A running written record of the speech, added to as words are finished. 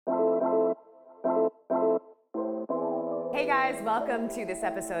Hey guys, welcome to this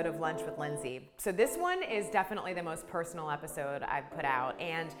episode of Lunch with Lindsay. So this one is definitely the most personal episode I've put out,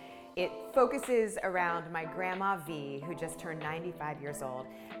 and it focuses around my grandma V, who just turned 95 years old.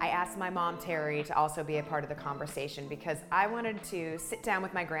 I asked my mom Terry to also be a part of the conversation because I wanted to sit down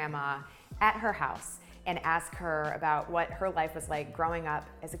with my grandma at her house and ask her about what her life was like growing up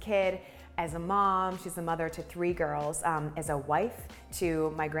as a kid, as a mom. She's the mother to 3 girls, as a wife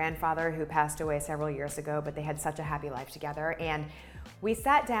to my grandfather who passed away several years ago, but they had such a happy life together. And we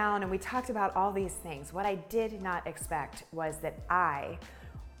sat down and we talked about all these things. What I did not expect was that I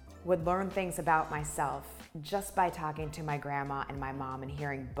would learn things about myself just by talking to my grandma and my mom and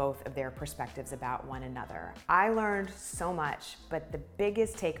hearing both of their perspectives about one another. I learned so much, but the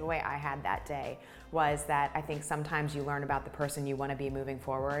biggest takeaway I had that day was that I think sometimes you learn about the person you want to be moving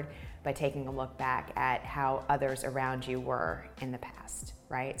forward by taking a look back at how others around you were in the past,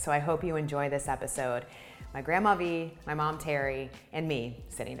 right? So I hope you enjoy this episode. My grandma V, my mom Terry, and me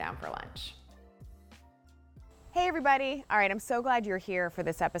sitting down for lunch. Hey everybody. All right, I'm so glad you're here for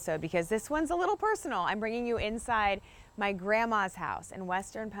this episode because this one's a little personal. I'm bringing you inside my grandma's house in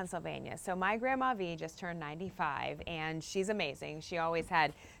Western Pennsylvania. So my grandma V just turned 95 and she's amazing. She always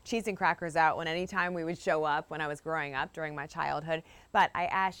had cheese and crackers out when anytime we would show up when I was growing up during my childhood. But I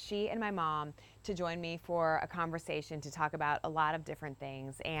asked she and my mom to join me for a conversation to talk about a lot of different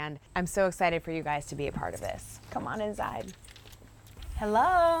things. And I'm so excited for you guys to be a part of this. Come on inside.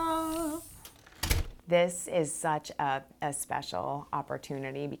 Hello. This is such a special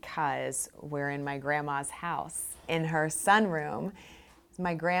opportunity because we're in my grandma's house. In her sunroom,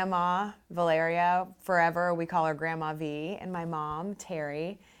 my grandma, Valeria, forever, we call her Grandma V, and my mom,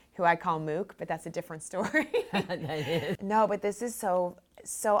 Terry, who I call Mook, but that's a different story. No, but this is so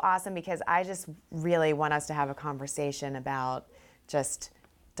awesome because I just really want us to have a conversation about just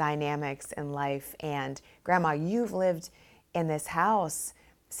dynamics in life. And Grandma, you've lived in this house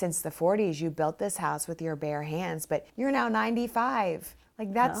since the 40s. You built this house with your bare hands, but you're now 95.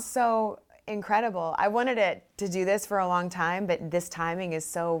 Like, that's so incredible. I wanted to do this for a long time, but this timing is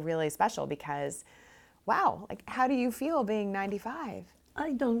so really special because, wow, like, how do you feel being 95?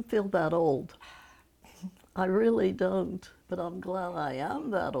 I don't feel that old. I really don't, but I'm glad I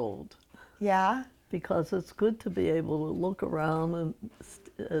am that old. Yeah? Because it's good to be able to look around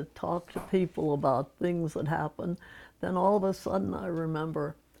and talk to people about things that happen. Then all of a sudden I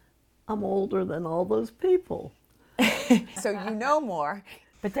remember I'm older than all those people. So you know more.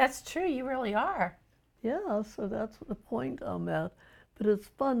 But that's true, you really are. Yeah, so that's the point I'm at. But it's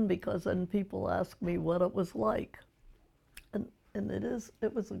fun because then people ask me what it was like. And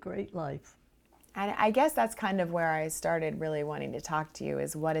it was a great life. And I guess that's kind of where I started really wanting to talk to you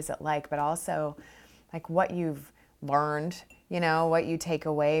is what is it like, but also like what you've learned, you know, what you take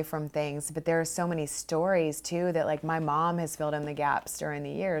away from things. But there are so many stories too that like my mom has filled in the gaps during the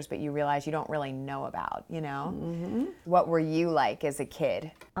years, but you realize you don't really know about, you know? Mm-hmm. What were you like as a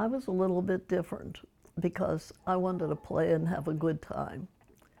kid? I was a little bit different because I wanted to play and have a good time.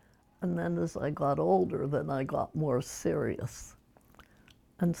 And then as I got older, then I got more serious.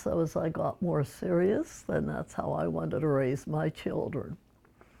 And so as I got more serious, then that's how I wanted to raise my children.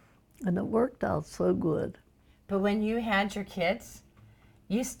 And it worked out so good. But when you had your kids,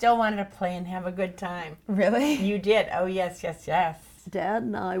 you still wanted to play and have a good time. Really? You did. Oh, yes, yes, yes. Dad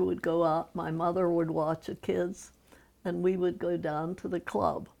and I would go out, my mother would watch the kids, and we would go down to the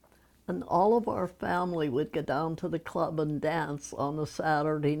club. And all of our family would go down to the club and dance on a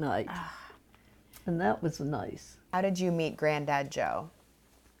Saturday night. And that was nice. How did you meet Granddad Joe?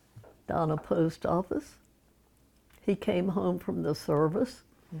 Down a post office. He came home from the service,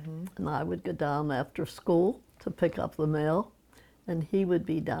 and I would go down after school to pick up the mail, and he would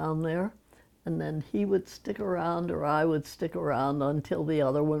be down there, and then he would stick around or I would stick around until the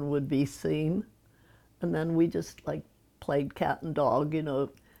other one would be seen, and then we just like played cat and dog, you know.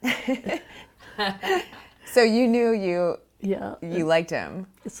 So you knew you Yeah. liked him.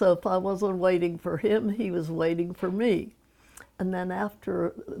 So if I wasn't waiting for him, he was waiting for me. And then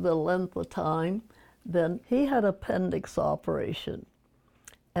after the length of time, then he had appendix operation.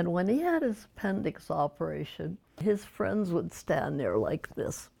 And when he had his appendix operation, his friends would stand there like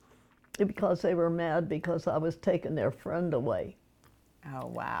this because they were mad because I was taking their friend away. Oh,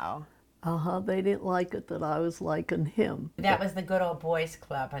 wow. They didn't like it that I was liking him. That was the good old boys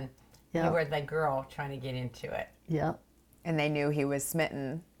club, and Yeah. you were the girl trying to get into it. Yeah. And they knew he was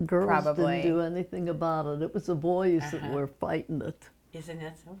smitten, Girls probably. didn't do anything about it. It was the boys that were fighting it. Isn't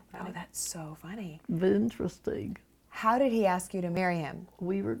that so funny? Oh, that's so funny. But interesting. How did he ask you to marry him?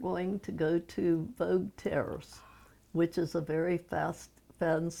 We were going to go to Vogue Terrace, which is a very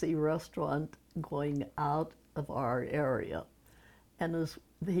fancy restaurant going out of our area. And as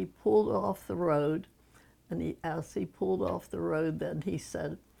he pulled off the road, and as he pulled off the road, then he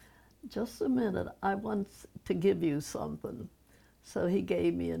said, "Just a minute, I want to give you something." So he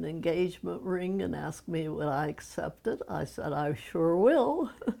gave me an engagement ring and asked me would I accept it. I said, "I sure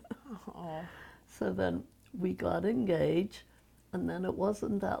will." Oh. So then we got engaged, and then it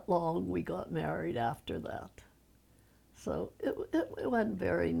wasn't that long we got married after that. So it went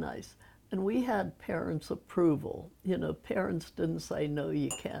very nice. And we had parents' approval. You know, parents didn't say, "No, you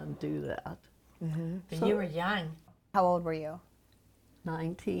can't do that." But So- you were young. How old were you?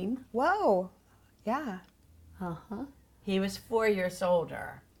 19. Whoa. Yeah. Uh-huh. He was 4 years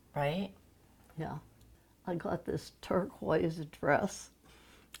older, right? Yeah. I got this turquoise dress,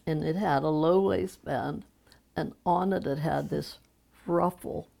 and it had a low waistband, and on it had this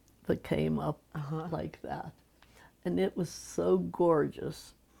ruffle that came up like that. And it was so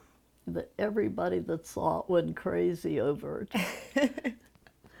gorgeous that everybody that saw it went crazy over it.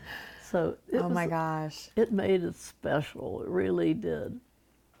 So Oh my gosh. it made it special. It really did.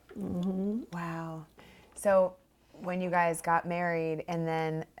 Wow. So when you guys got married, and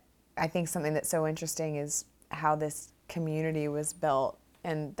then I think something that's so interesting is how this community was built.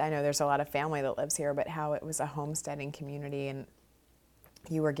 And I know there's a lot of family that lives here, but how it was a homesteading community, and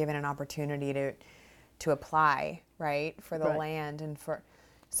you were given an opportunity to apply, right, for the Right. land and for.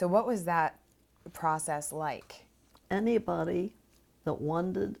 So what was that process like? Anybody that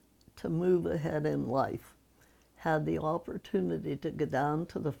wanted to move ahead in life had the opportunity to go down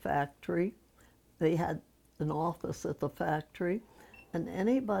to the factory. They had an office at the factory, and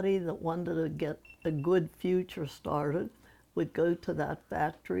anybody that wanted to get a good future started would go to that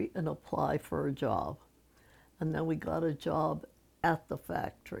factory and apply for a job. And then we got a job at the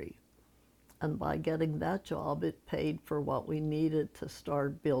factory. And by getting that job, it paid for what we needed to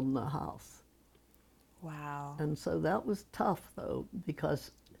start building a house. Wow. And so that was tough, though,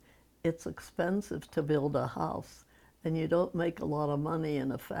 because it's expensive to build a house, and you don't make a lot of money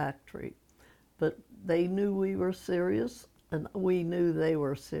in a factory. But they knew we were serious, and we knew they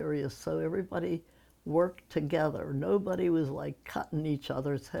were serious, so everybody worked together. Nobody was like cutting each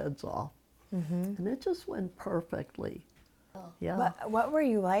other's heads off. And it just went perfectly. Yeah. What were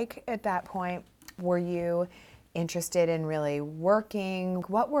you like at that point? Were you interested in really working?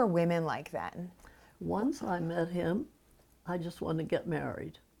 What were women like then? Once I met him, I just wanted to get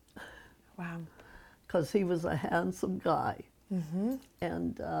married Wow. because he was a handsome guy.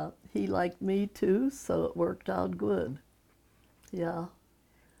 And he liked me too, so it worked out good. Yeah.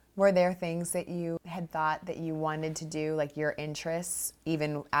 Were there things that you had thought that you wanted to do, like your interests,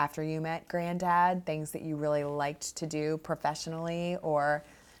 even after you met Granddad? Things that you really liked to do professionally, or?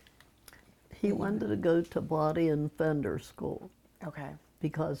 He wanted to go to body and fender school Okay.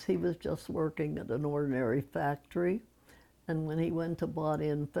 because he was just working at an ordinary factory. And when he went to body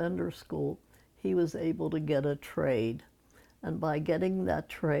and fender school, he was able to get a trade. And by getting that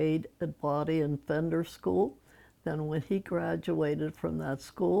trade at body and fender school, then when he graduated from that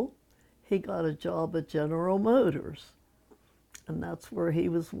school, he got a job at General Motors. And that's where he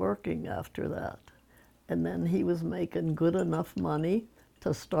was working after that. And then he was making good enough money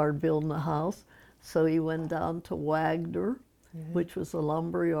to start building a house. So he went down to Wagner, which was a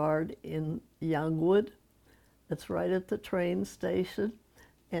lumber yard in Youngwood. It's right at the train station.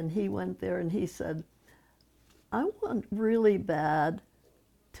 And he went there and he said, "I want really bad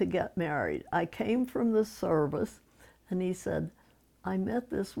to get married. I came from the service," and he said, "I met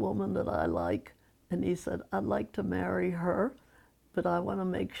this woman that I like," and he said, "I'd like to marry her, but I want to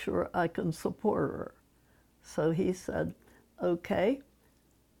make sure I can support her." So he said, "Okay,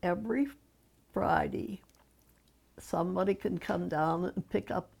 every Friday, somebody can come down and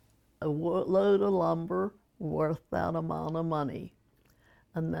pick up a load of lumber worth that amount of money.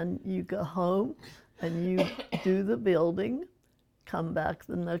 And then you go home and you do the building, come back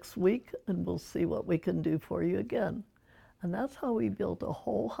the next week, and we'll see what we can do for you again." And that's how we built a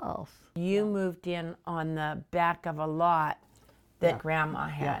whole house. You moved in on the back of a lot that Grandma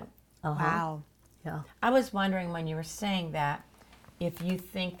had. Wow. Yeah. I was wondering when you were saying that if you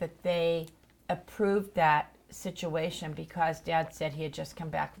think that they approved that situation because Dad said he had just come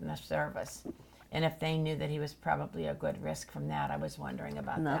back from the service. And if they knew that he was probably a good risk from that, I was wondering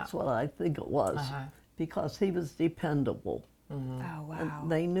about And that's that. what I think it was, because he was dependable. Oh, wow.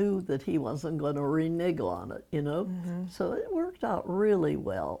 And they knew that he wasn't going to renege on it, you know? So it worked out really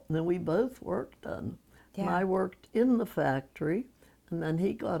well. And then we both worked and Yeah. I worked in the factory, and then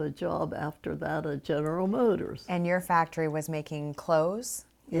he got a job after that at General Motors. And your factory was making clothes?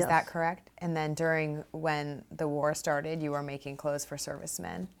 Is that Yes. correct? And then during when the war started, you were making clothes for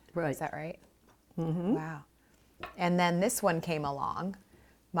servicemen? Right. Is that right? Wow. And then this one came along,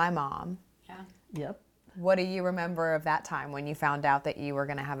 my mom. Yeah. Yep. What do you remember of that time when you found out that you were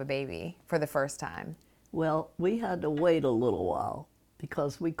going to have a baby for the first time? Well, we had to wait a little while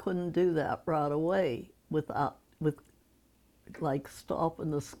because we couldn't do that right away with like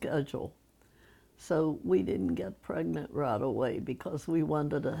stopping the schedule. So we didn't get pregnant right away because we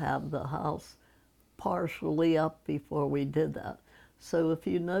wanted to have the house partially up before we did that. So if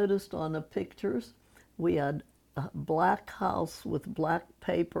you noticed on the pictures, we had a black house with black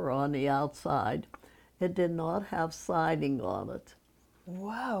paper on the outside. It did not have siding on it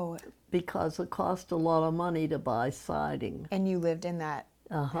Whoa. because it cost a lot of money to buy siding. And you lived in that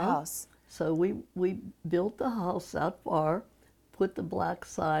house. So we built the house that far, put the black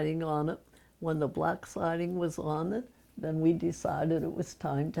siding on it. When the black siding was on it, then we decided it was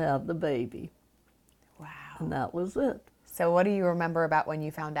time to have the baby. Wow. And that was it. So what do you remember about when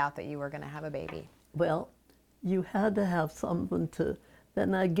you found out that you were going to have a baby? Well, you had to have something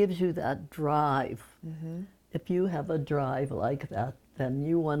then that gives you that drive. If you have a drive like that, then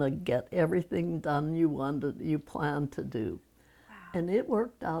you want to get everything done you plan to do. Wow. And it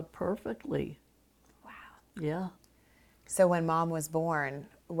worked out perfectly. Wow. Yeah. So when Mom was born,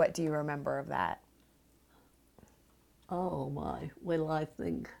 what do you remember of that? Oh my, well, I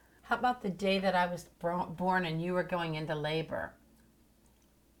think, How about the day that I was born and you were going into labor?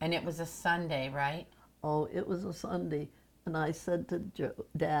 And it was a Sunday, right? oh, it was a Sunday, and I said to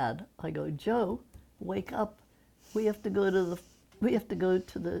Dad, I go, Joe, wake up. We have to go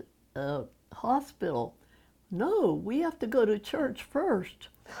to the hospital. No, we have to go to church first.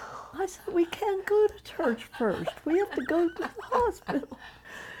 I said, we can't go to church first. We have to go to the hospital.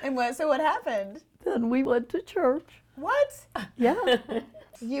 And so what happened? Then we went to church. What? Yeah,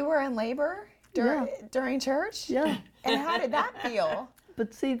 You were in labor during church? yeah. And how did that feel?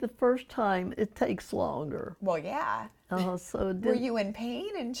 But see, the first time, it takes longer. Well, yeah. So it Were didn't. you in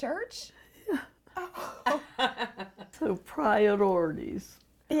pain in church? So priorities.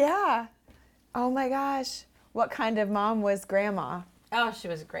 Yeah. Oh my gosh. What kind of mom was Grandma? Oh, she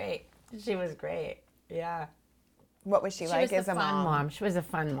was great. She was great. Yeah. What was she like was as a a fun mom? She was a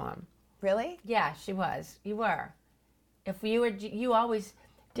fun mom. Really? Yeah, she was. You were. If you always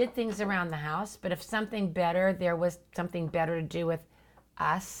did things around the house, but if there was something better to do with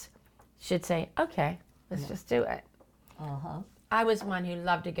us, she'd say, okay, let's just do it. I was one who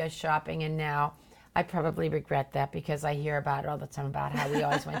loved to go shopping, and now I probably regret that because I hear about it all the time about how we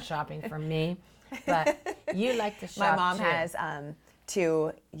always went shopping for me. But you like to shop My mom too. has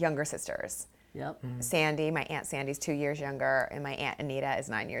 2 younger sisters. Yep. Sandy, my Aunt Sandy's 2 years younger, and my Aunt Anita is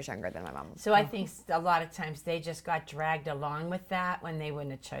 9 years younger than my mom. So I think a lot of times they just got dragged along with that when they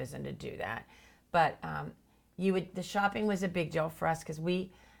wouldn't have chosen to do that. But the shopping was a big deal for us because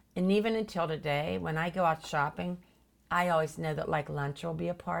and even until today, when I go out shopping, I always know that like lunch will be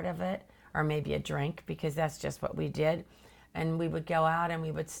a part of it, or maybe a drink, because that's just what we did. And we would go out and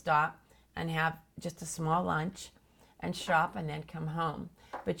we would stop and have just a small lunch and shop and then come home.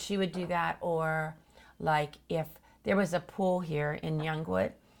 But she would do that, or like if there was a pool here in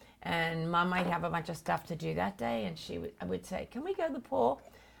Youngwood and Mom might have a bunch of stuff to do that day, and I would say, can we go to the pool?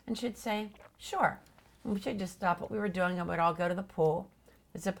 And she'd say, sure. And we should just stop what we were doing and we'd all go to the pool.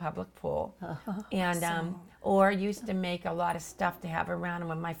 It's a public pool. And or used to make a lot of stuff to have around, and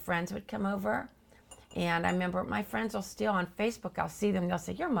when my friends would come over, and I remember my friends will still on Facebook, I'll see them, they'll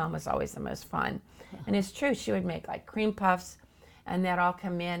say, your mom was always the most fun. And it's true, she would make like cream puffs, and they'd all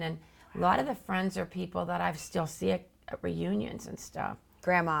come in, and a lot of the friends are people that I still see at reunions and stuff.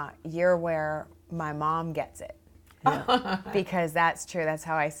 Grandma, you're where my mom gets it. Because that's true. That's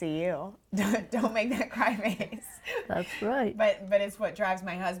how I see you. Don't make that cry face. That's right. But it's what drives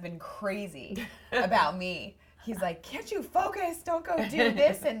my husband crazy about me. He's like, can't you focus? Don't go do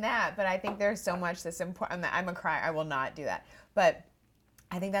this and that. But I think there's so much that's important. I'm a crier. I will not do that. But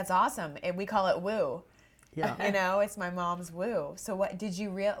I think that's awesome. And we call it woo. Yeah. You know, it's my mom's woo. So what did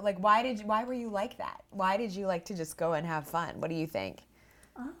you why were you like that? Why did you like to just go and have fun? What do you think?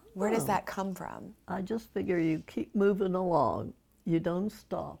 Where does that come from? I just figure you keep moving along. You don't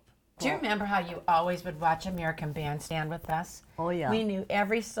stop. Do you remember how you always would watch American Bandstand with us? Oh, yeah. We knew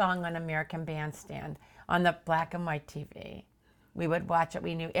every song on American Bandstand on the black and white TV. We would watch it.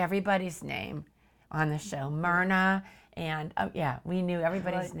 We knew everybody's name on the show. Myrna, and we knew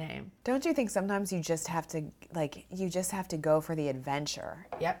everybody's name. Don't you think sometimes you just have to go for the adventure?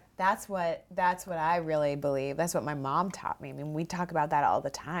 Yep. That's what I really believe. That's what my mom taught me. I mean, we talk about that all the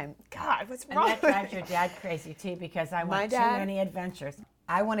time. God, what's And wrong that with drives me? your dad crazy too, because I My want too dad- many adventures.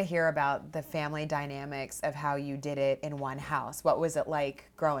 I want to hear about the family dynamics of how you did it in one house. What was it like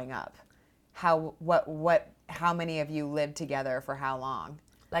growing up? How how many of you lived together for how long?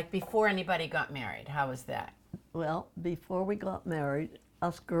 Like before anybody got married, how was that? Well, before we got married,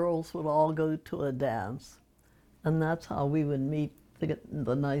 us girls would all go to a dance, and that's how we would meet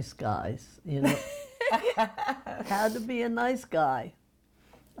the nice guys, you know. Had to be a nice guy.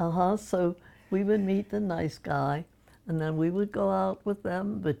 So we would meet the nice guy, and then we would go out with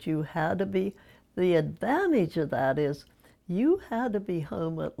them, but you had to be, the advantage of that is you had to be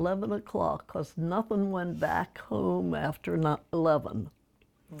home at 11 o'clock because nothing went back home after 11.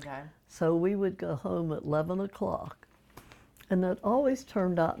 Okay. So we would go home at 11 o'clock. And it always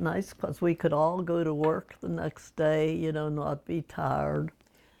turned out nice because we could all go to work the next day, you know, not be tired.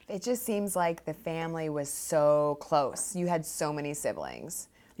 It just seems like the family was so close. You had so many siblings,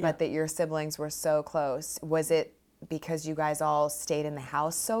 but that your siblings were so close. Was it because you guys all stayed in the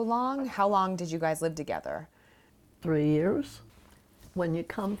house so long? How long did you guys live together? 3 years. When you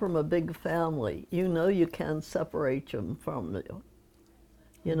come from a big family, you know you can't separate them from you.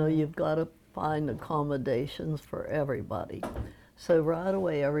 You know, you've got to find accommodations for everybody. So right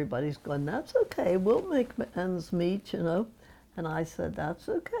away, everybody's going, that's okay, we'll make ends meet, you know. And I said, that's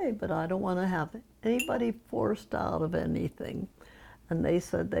okay, but I don't want to have anybody forced out of anything. And they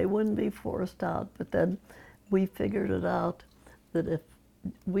said they wouldn't be forced out, but then we figured it out that if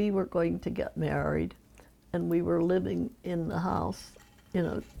we were going to get married and we were living in the house, you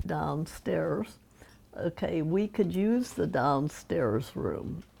know, downstairs, okay, we could use the downstairs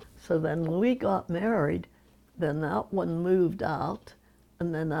room. So then when we got married, then that one moved out,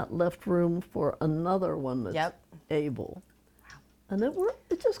 and then that left room for another one that's able. And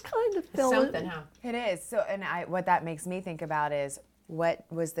it just kind of fell in. Something, huh? It is. So, and what that makes me think about is what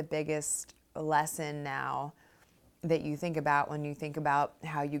was the biggest lesson now that you think about when you think about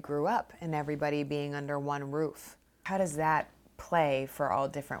how you grew up and everybody being under one roof? How does that play for all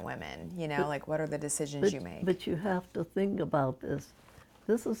different women? You know, like what are the decisions you make? But you have to think about this.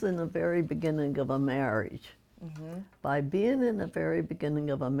 This is in the very beginning of a marriage. Mm-hmm. By being in the very beginning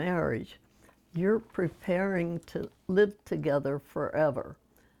of a marriage, you're preparing to live together forever.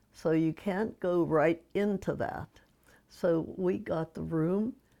 So you can't go right into that. So we got the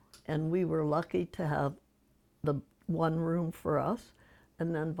room, and we were lucky to have the one room for us.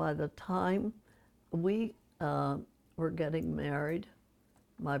 And then by the time we were getting married,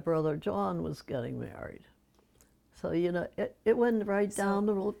 my brother John was getting married. So, you know, it went right down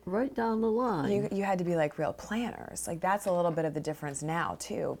the line. You had to be like real planners. Like that's a little bit of the difference now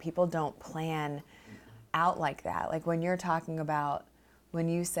too. People don't plan out like that. Like when you're talking about, when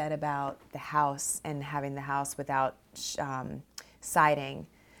you said about the house and having the house without siding,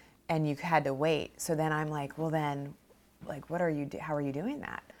 and you had to wait. So then I'm like, well then, like how are you doing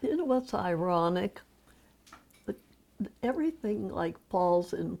that? You know what's ironic? Everything like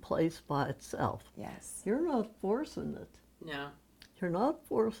falls in place by itself. Yes. You're not forcing it. No. You're not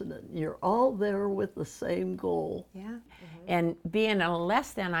forcing it. You're all there with the same goal. Yeah. Mm-hmm. And be in a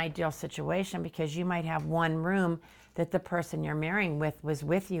less than ideal situation because you might have one room that the person you're marrying was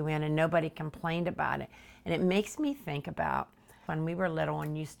with you in and nobody complained about it. And it makes me think about when we were little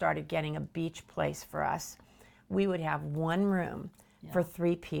and you started getting a beach place for us, we would have one room for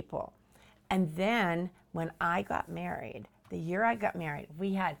 3 people. And then when I got married, the year I got married,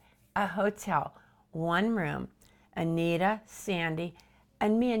 we had a hotel, one room, Anita, Sandy,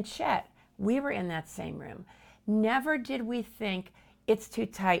 and me and Chet. We were in that same room. Never did we think it's too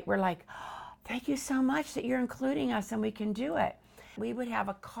tight. We're like, oh, thank you so much that you're including us and we can do it. We would have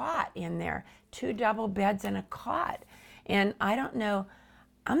a cot in there, 2 double beds and a cot. And I don't know,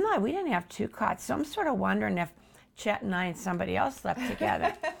 we didn't have 2 cots, so I'm sort of wondering if Chet and I and somebody else slept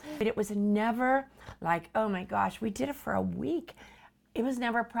together. But it was never like, oh my gosh, we did it for a week. It was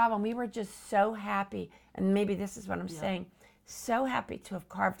never a problem. We were just so happy, and maybe this is what I'm saying, so happy to have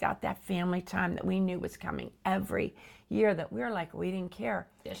carved out that family time that we knew was coming every year that we were like, we didn't care.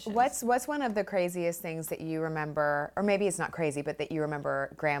 What's one of the craziest things that you remember, or maybe it's not crazy, but that you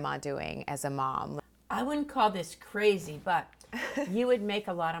remember Grandma doing as a mom? I wouldn't call this crazy, but you would make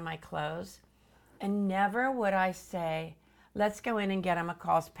a lot of my clothes. And never would I say, let's go in and get a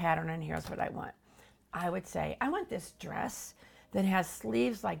McCall's pattern and here's what I want. I would say, I want this dress that has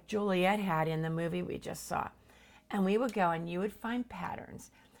sleeves like Juliet had in the movie we just saw. And we would go and you would find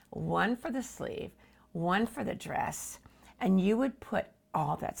patterns, one for the sleeve, one for the dress, and you would put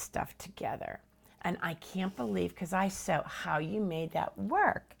all that stuff together. And I can't believe, because I saw how you made that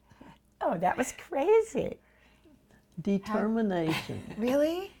work. Oh, that was crazy. Determination.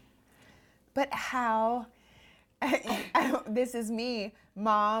 Really? But how? This is me,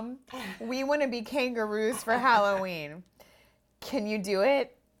 Mom. We want to be kangaroos for Halloween. Can you do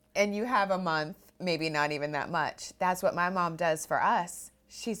it? And you have a month maybe not even that much. That's what my mom does for us.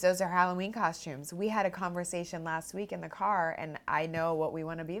 She sews our Halloween costumes. We had a conversation last week in the car, and I know what we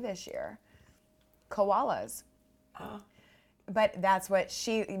want to be this year. Koalas. But that's what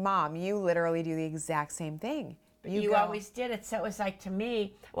Mom, you literally do the exact same thing. You always did it. So it was like, to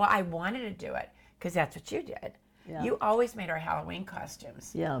me, well, I wanted to do it because that's what you did. Yeah. You always made our Halloween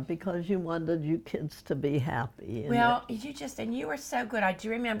costumes. Yeah, because you wanted you kids to be happy. Well, and you were so good. I do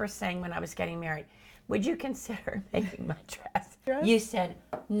remember saying when I was getting married, would you consider making my dress? You said,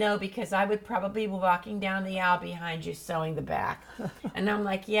 no, because I would probably be walking down the aisle behind you sewing the back. And I'm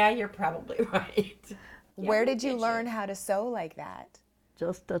like, yeah, you're probably right. Where did you learn how to sew like that?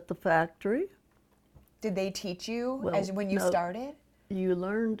 Just at the factory. Did they teach you when you no. started? You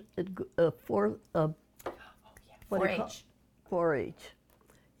learned at 4-H. 4-H.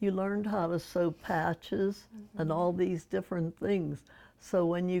 You learned how to sew patches and all these different things. So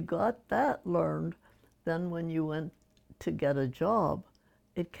when you got that learned, then when you went to get a job,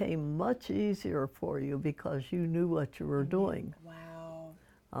 it came much easier for you because you knew what you were doing.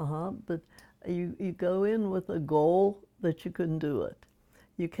 Wow. But you go in with a goal that you can do it.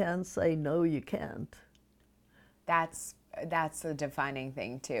 You can't say, no, you can't. That's the defining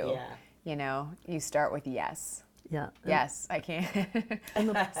thing too. Yeah. You know, you start with yes. Yeah. Yes, I can.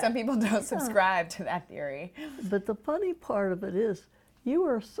 Some people don't subscribe to that theory. But the funny part of it is, you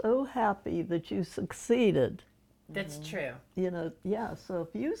are so happy that you succeeded. That's true. You know, yeah, so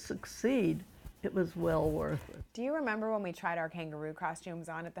if you succeed, it was well worth it. Do you remember when we tried our kangaroo costumes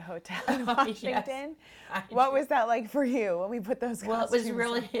on at the hotel in Washington? Yes, What was that like for you when we put those Well, costumes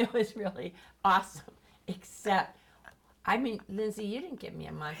it was really awesome. Except, I mean, Lindsay, you didn't give me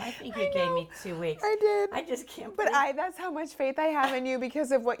a month. I think you gave me 2 weeks. I did. I just can't But believe that's how much faith I have in you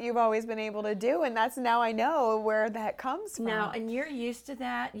because of what you've always been able to do. And that's now I know where that comes from. Now, and you're used to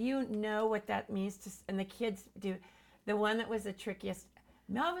that. You know what that means and the kids do. The one that was the trickiest,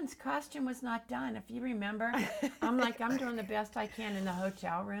 Melvin's costume was not done. If you remember, I'm doing the best I can in the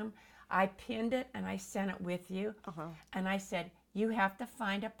hotel room. I pinned it and I sent it with you. And I said, you have to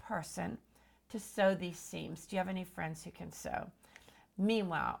find a person to sew these seams. Do you have any friends who can sew?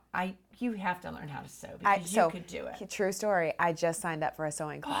 Meanwhile, you have to learn how to sew because you could do it. True story. I just signed up for a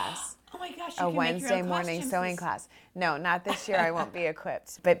sewing class. Oh my gosh! A Wednesday morning sewing class. No, not this year. I won't be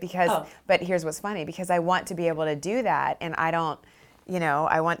equipped. But but here's what's funny, because I want to be able to do that, and I don't,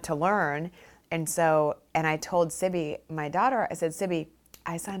 I want to learn, and I told Sibby, my daughter, I said, Sibby,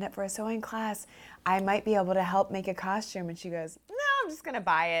 I signed up for a sewing class. I might be able to help make a costume, and she goes, no, I'm just gonna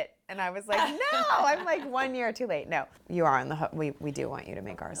buy it. And I was like, no, I'm like 1 year too late. No, you are on the hook. We do want you to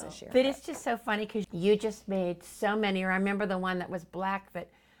make ours this year. But it's just so funny because you just made so many. I remember the one that was black that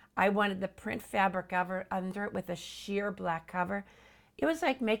I wanted the print fabric under it with a sheer black cover. It was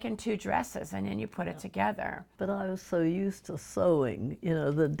like making 2 dresses and then you put it together. But I was so used to sewing,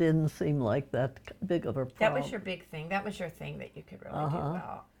 that didn't seem like that big of a problem. That was your big thing. That was your thing that you could really do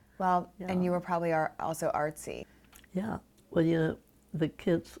well. Well, and you were probably also artsy. Yeah. Well, the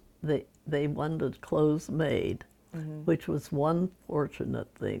kids, they wanted clothes made, which was one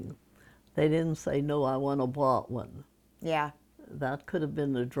fortunate thing. They didn't say, no, I want a bought one. Yeah. That could have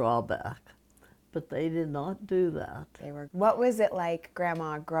been a drawback. But they did not do that. What was it like,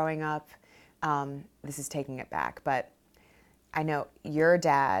 Grandma, growing up? This is taking it back, but I know your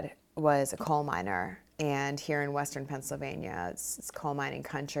dad was a coal miner, and here in Western Pennsylvania, it's coal mining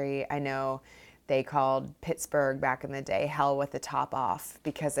country. I know they called Pittsburgh back in the day hell with the top off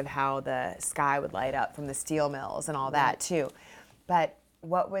because of how the sky would light up from the steel mills and all that too. But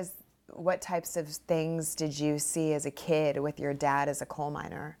what types of things did you see as a kid with your dad as a coal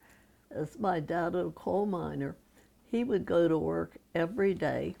miner? As my dad, a coal miner, he would go to work every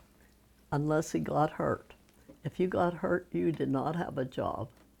day unless he got hurt. If you got hurt, you did not have a job.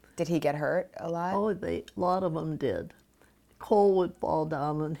 Did he get hurt a lot? Oh, a lot of them did. Coal would fall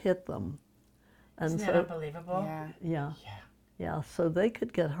down and hit them. And Isn't that unbelievable? Yeah, so they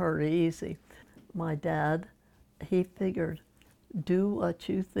could get hurt easy. My dad, he figured, do what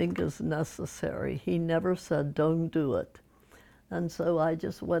you think is necessary. He never said, don't do it. And so I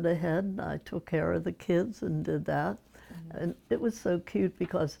just went ahead and I took care of the kids and did that. And it was so cute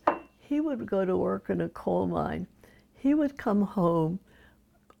because he would go to work in a coal mine. He would come home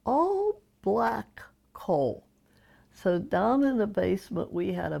all black coal. So down in the basement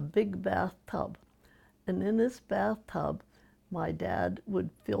we had a big bathtub. And in this bathtub, my dad would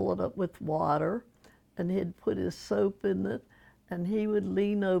fill it up with water and he'd put his soap in it and he would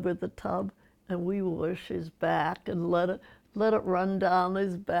lean over the tub and we would wash his back and let it run down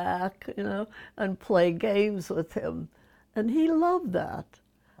his back, and play games with him. And he loved that.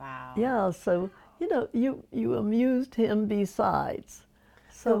 Wow. Yeah, so, you know, you amused him besides.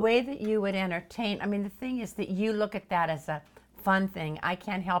 The way that you would entertain, I mean, the thing is that you look at that as a fun thing. I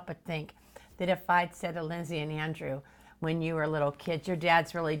can't help but think that if I'd said to Lindsay and Andrew, when you were little kids, your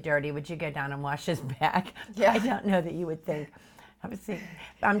dad's really dirty, would you go down and wash his back? Yeah. I don't know that you would think.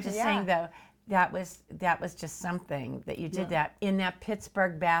 I'm just saying, though, that was just something that you did that. In that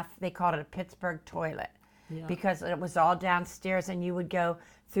Pittsburgh bath, they called it a Pittsburgh toilet because it was all downstairs and you would go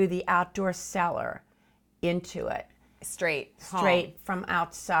through the outdoor cellar into it. Straight From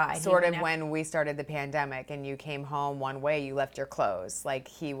outside. Sort of when we started the pandemic and you came home one way, you left your clothes. Like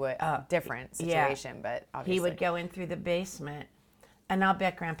he would, different situation, but obviously. He would go in through the basement. And I'll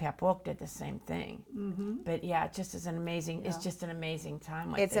bet Grandpa Polk did the same thing. Mm-hmm. But yeah, it just is an amazing, it's just an amazing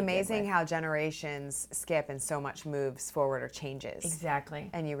time. It's amazing how generations skip and so much moves forward or changes. Exactly.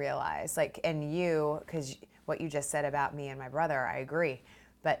 And you realize, like, and you, because what you just said about me and my brother, I agree.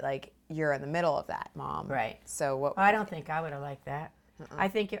 But like, you're in the middle of that, Mom. Right. So what? I don't think I would have liked that. I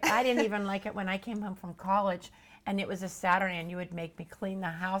think I didn't even like it when I came home from college and it was a Saturday and you would make me clean the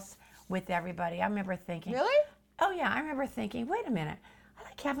house with everybody. I remember thinking. Really? Oh yeah, I remember thinking, wait a minute, I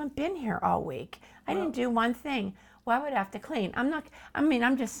like haven't been here all week. I didn't do one thing. Why would I have to clean?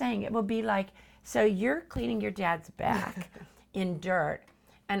 I'm just saying it will be like, so you're cleaning your dad's back in dirt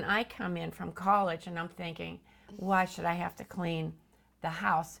and I come in from college and I'm thinking, why should I have to clean the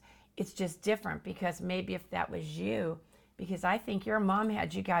house? It's just different because maybe if that was you, because I think your mom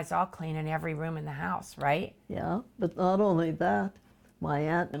had you guys all clean in every room in the house, right? Yeah, but not only that, my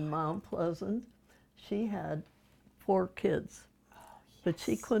aunt in Mount Pleasant, she had 4 kids, but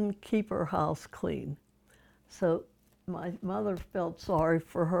she couldn't keep her house clean. So my mother felt sorry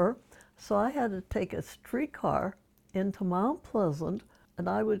for her, so I had to take a streetcar into Mount Pleasant and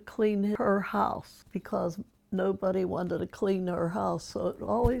I would clean her house because nobody wanted to clean her house, so it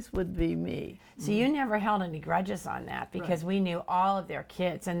always would be me. So you never held any grudges on that because we knew all of their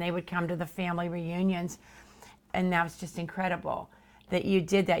kids and they would come to the family reunions and that was just incredible that you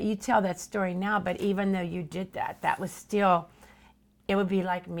did that. You tell that story now, but even though you did that, that was still, it would be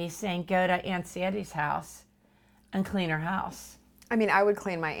like me saying, go to Aunt Sandy's house and clean her house. I mean, I would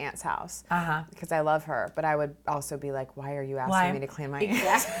clean my aunt's house because I love her, but I would also be like, why are you asking me to clean my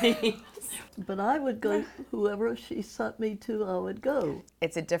aunt's house? But I would go, whoever she sent me to, I would go.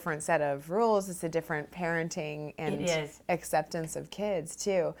 It's a different set of rules. It's a different parenting and acceptance of kids,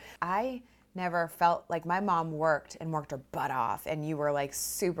 too. I never felt like my mom worked her butt off, and you were like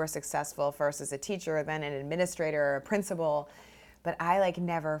super successful first as a teacher, then an administrator or a principal, but I like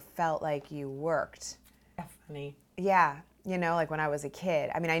never felt like you worked. That's funny. Yeah, you know, like when I was a kid.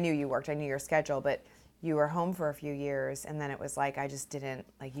 I mean, I knew you worked, I knew your schedule, but you were home for a few years, and then it was like I just didn't,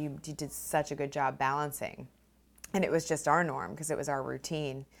 like you did such a good job balancing. And it was just our norm because it was our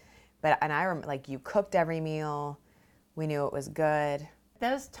routine. And I remember, like, you cooked every meal. We knew it was good.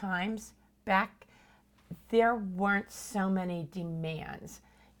 Those times back, there weren't so many demands.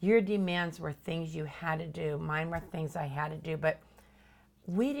 Your demands were things you had to do. Mine were things I had to do. But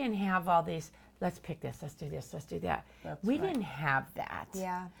we didn't have all these, let's pick this, let's do this, let's do that. We didn't have that.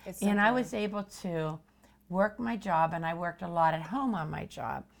 Yeah. It's and I was able to work my job, and I worked a lot at home on my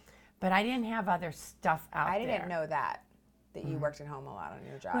job. But I didn't have other stuff out there. I didn't know that you worked at home a lot on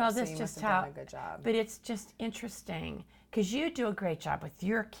your job. Well, so that's you just must have done a good job. But it's just interesting because you do a great job with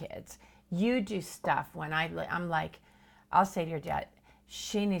your kids. You do stuff when I'm like, I'll say to your dad,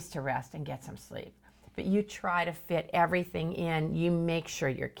 she needs to rest and get some sleep. But you try to fit everything in. You make sure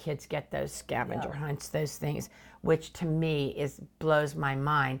your kids get those scavenger hunts, those things, which to me blows my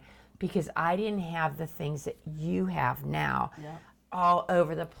mind because I didn't have the things that you have now, all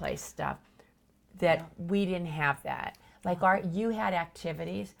over the place stuff. That we didn't have that. Like you had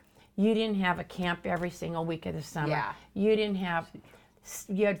activities. You didn't have a camp every single week of the summer. Yeah.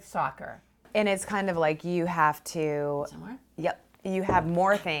 You had soccer. And it's kind of like you have to. Somewhere? Yep. You have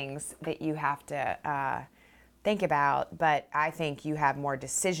more things that you have to think about, but I think you have more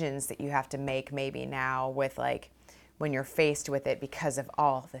decisions that you have to make maybe now with like when you're faced with it because of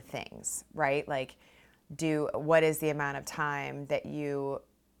all the things, right? Like what is the amount of time that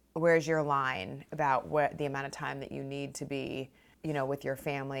where's your line about what the amount of time that you need to be, you know, with your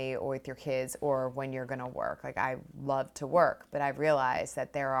family or with your kids or when you're going to work. Like I love to work, but I've realized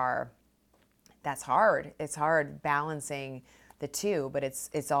that that's hard. It's hard balancing the two, but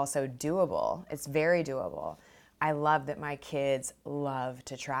it's also doable. It's very doable. I love that my kids love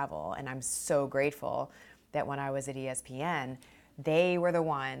to travel, and I'm so grateful that when I was at ESPN, they were the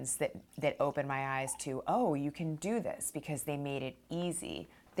ones that opened my eyes to, oh, you can do this, because they made it easy.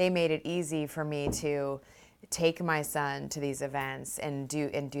 They made it easy for me to take my son to these events and do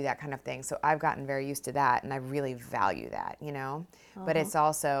that kind of thing. So I've gotten very used to that, and I really value that, you know. But it's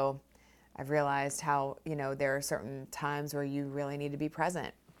also, I've realized how, you know, there are certain times where you really need to be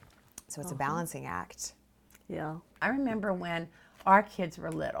present. So it's a balancing act. Yeah. I remember when our kids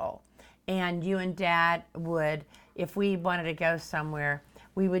were little, and you and Dad would, if we wanted to go somewhere,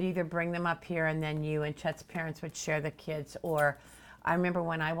 we would either bring them up here, and then you and Chet's parents would share the kids. Or I remember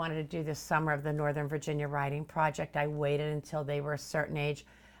when I wanted to do the summer of the Northern Virginia Writing Project, I waited until they were a certain age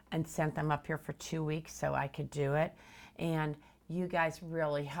and sent them up here for 2 weeks so I could do it. And you guys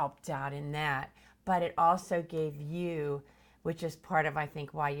really helped out in that. But it also gave you, which is part of, I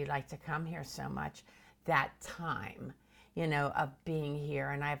think, why you like to come here so much, that time, you know, of being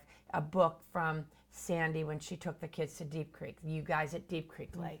here. And I have a book from Sandy when she took the kids to Deep Creek, you guys at Deep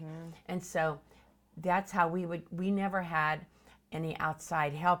Creek Lake. And so that's how we never had any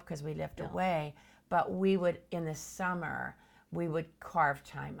outside help because we lived away, but we would, in the summer, we would carve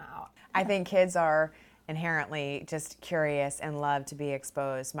time out. I think kids are inherently just curious and love to be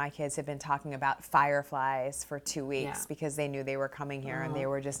exposed. My kids have been talking about fireflies for 2 weeks because they knew they were coming here and they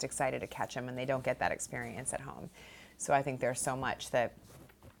were just excited to catch them, and they don't get that experience at home. So I think there's so much that,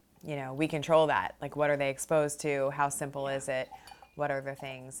 you know, we control that. Like, what are they exposed to? How simple is it? What are the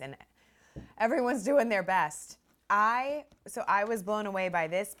things? And everyone's doing their best. So I was blown away by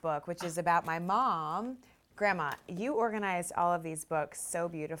this book, which is about my mom. Grandma, you organized all of these books so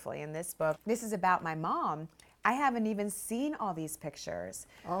beautifully. In this book, this is about my mom. I haven't even seen all these pictures.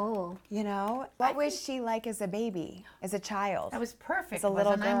 Oh. You know, what was she like as a baby, as a child? I was perfect. As a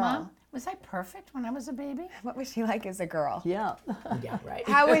little wasn't I, girl. Mom? Was I perfect when I was a baby? What was she like as a girl? Yeah. Yeah, right.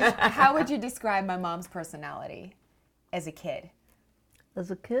 How would you describe my mom's personality as a kid?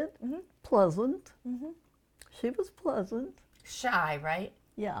 As a kid, pleasant. She was pleasant. Shy, right?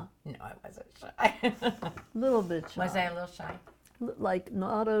 Yeah. No, I wasn't shy. A little bit shy. Was I a little shy? Like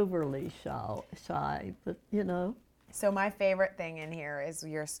not overly shy, but you know. So my favorite thing in here is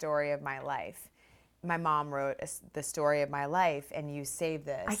your story of my life. My mom wrote the story of my life, and you saved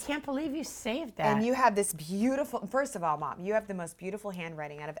this. I can't believe you saved that. And you have this beautiful, first of all, Mom, you have the most beautiful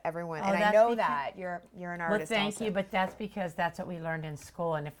handwriting out of everyone. Oh, and I that's know because- that. You're an well, artist thank also. you, but that's because that's what we learned in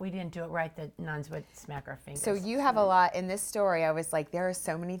school, and if we didn't do it right, the nuns would smack our fingers. So you have a lot in this story. I was like, there are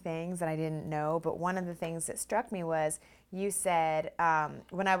so many things that I didn't know, but one of the things that struck me was you said,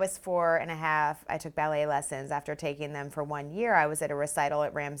 when I was 4.5, I took ballet lessons. After taking them for 1 year, I was at a recital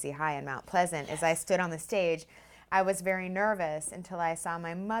at Ramsey High in Mount Pleasant. As I stood on the stage, I was very nervous until I saw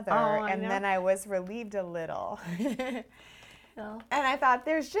my mother, and then I was relieved a little. Yeah. And I thought,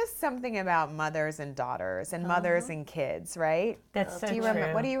 there's just something about mothers and daughters and mothers and kids, right? That's so Do you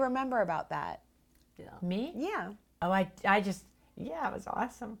true. what do you remember about that? Yeah. Me? Yeah. Oh, I just, yeah, it was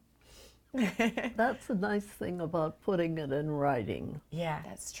awesome. That's the nice thing about putting it in writing. Yeah.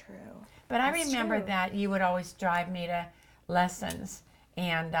 That's true. But I That's remember true. that you would always drive me to lessons,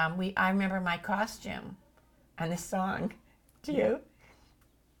 and I remember my costume and the song. Do you?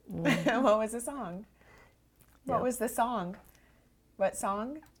 What was the song? Yeah. What was the song? What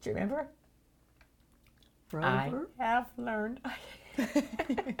song? Do you remember? Rover? I have learned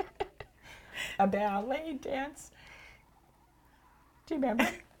a ballet dance. Do you remember?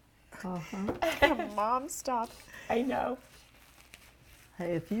 Mom, stop. I know.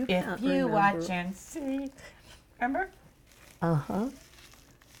 Hey, if you If can't you remember, watch and see. Remember?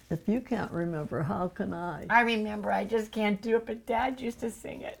 if you can't remember, how can I? I remember. I just can't do it, but Dad used to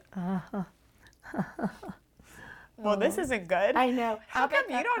sing it. Well, this isn't good. I know. How come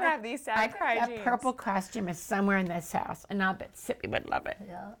you don't have these I sad bet cry that jeans? purple costume is somewhere in this house, and I'll bet Sippy would love it.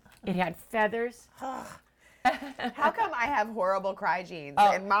 Yeah. It had feathers. How come I have horrible cry jeans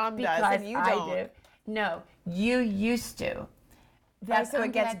and Mom does because and you I don't? do. No, you used to. So it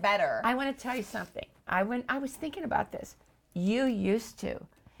I'm gets glad- better. I want to tell you something. I was thinking about this. You used to.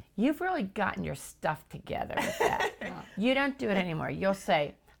 You've really gotten your stuff together with that. You don't do it anymore. You'll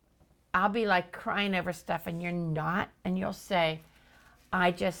say, I'll be like crying over stuff and you're not. And you'll say,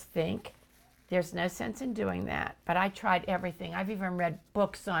 I just think there's no sense in doing that. But I tried everything. I've even read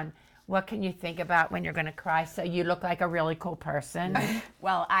books on what can you think about when you're going to cry so you look like a really cool person.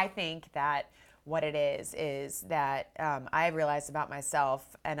 Well, I think that what it is that I realized about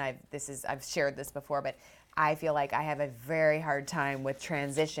myself, and I've shared this before, but I feel like I have a very hard time with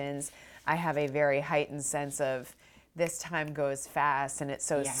transitions. I have a very heightened sense of this time goes fast and it's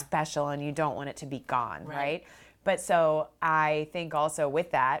so special and you don't want it to be gone, right? But so I think also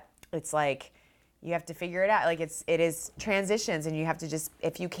with that, it's like you have to figure it out. Like it is transitions, and you have to just,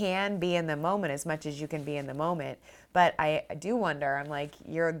 if you can, be in the moment as much as you can be in the moment. But I do wonder, I'm like,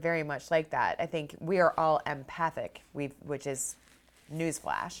 you're very much like that. I think we are all empathic, which is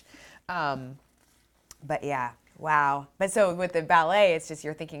newsflash. But yeah, wow. But so with the ballet, it's just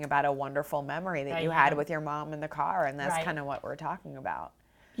you're thinking about a wonderful memory that you had with your mom in the car, and that's kind of what we're talking about.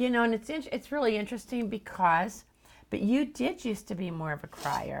 You know, and it's really interesting because, but you did used to be more of a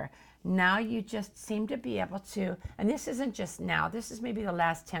crier. Now you just seem to be able to, and this isn't just now, this is maybe the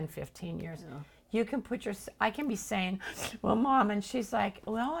last 10, 15 years. Yeah. You can I can be saying, well, Mom, and she's like,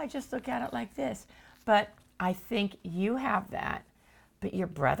 well, I just look at it like this. But I think you have that, but your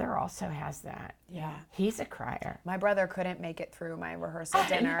brother also has that. Yeah. He's a crier. My brother couldn't make it through my rehearsal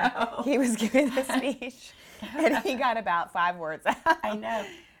dinner. He was giving the speech, and he got about 5 words out. I know.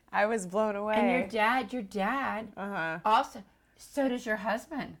 I was blown away. And your dad also, so does your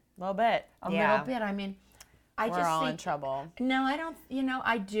husband. A little bit. A little bit. I mean, We're all in trouble. No, I don't. You know,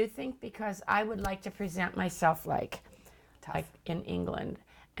 I do think because I would like to present myself like in England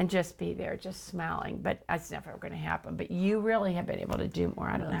and just be there, just smiling. But that's never going to happen. But you really have been able to do more.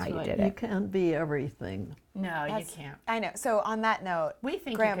 I don't know how you did it. You can't be everything. No, you can't. I know. So on that note, we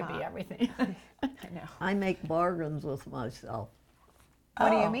think Grandma, you could be everything. I know. I make bargains with myself. What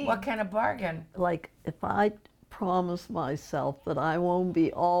do you mean? What kind of bargain? Like if I promise myself that I won't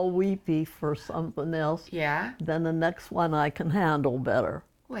be all weepy for something else, then the next one I can handle better.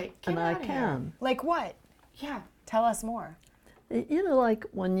 Wait, and I can. Like what? Yeah. Tell us more. You know, like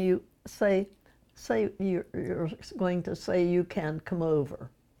when you say you're going to say you can't come over,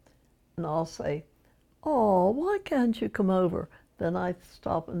 and I'll say, oh, why can't you come over? Then I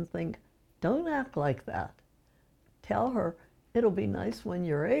stop and think, don't act like that. Tell her it'll be nice when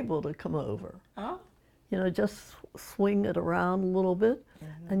you're able to come over. Oh. You know, just swing it around a little bit,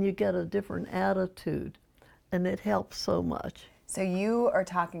 and you get a different attitude, and it helps so much. So you are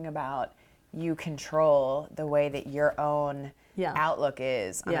talking about you control the way that your own outlook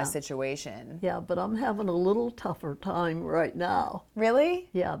is on a situation. Yeah, but I'm having a little tougher time right now. Really?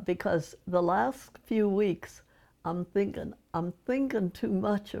 Yeah, because the last few weeks, I'm thinking too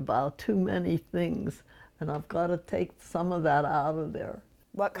much about too many things, and I've got to take some of that out of there.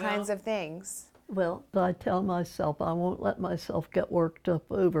 What kinds of things? Well, I tell myself I won't let myself get worked up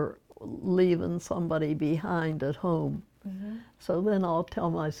over leaving somebody behind at home. So then I'll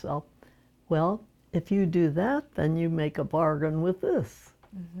tell myself, well, if you do that, then you make a bargain with this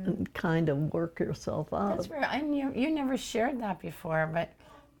and kind of work yourself out. That's very, and you never shared that before, but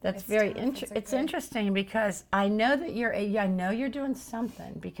that's very interesting. It's interesting because I know that I know you're doing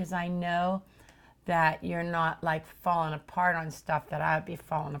something, because I know that you're not like falling apart on stuff that I would be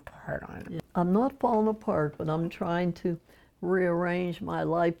falling apart on. Yeah. I'm not falling apart, but I'm trying to rearrange my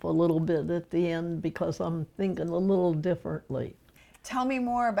life a little bit at the end because I'm thinking a little differently. Tell me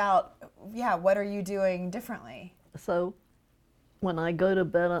more about, what are you doing differently? So when I go to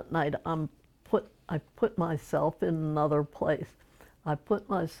bed at night, I put myself in another place. I put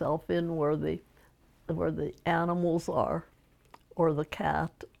myself in where the animals are, or the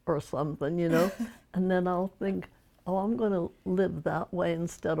cat or something, you know, and then I'll think, oh, I'm going to live that way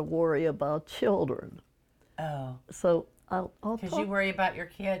instead of worry about children. Oh. So I'll because you worry about your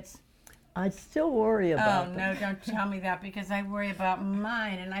kids. I still worry about them. No, don't tell me that, because I worry about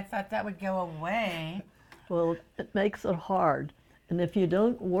mine, and I thought that would go away. Well, it makes it hard, and if you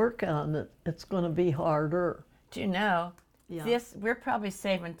don't work on it, it's going to be harder. Do you know? We're probably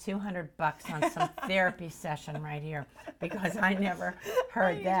saving $200 on some therapy session right here, because I never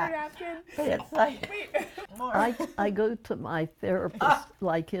heard that. But it's like, I go to my therapist,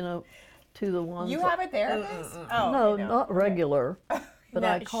 like, you know, to the ones. You have a therapist? No, not regular, but no,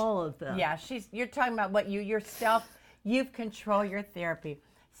 I call it that. Yeah, you're talking about what yourself. You control your therapy.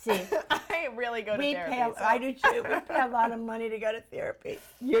 See, I really go to therapy. I do too. We pay a lot of money to go to therapy.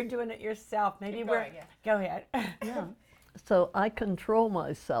 You're doing it yourself. Maybe go ahead. Yeah. So I control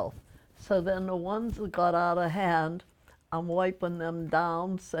myself. So then the ones that got out of hand, I'm wiping them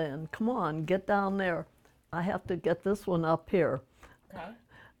down, saying, come on, get down there. I have to get this one up here. Okay.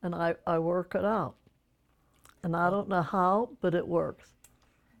 And I work it out. And I don't know how, but it works.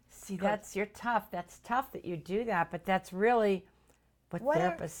 See, you're tough. That's tough that you do that, but that's really what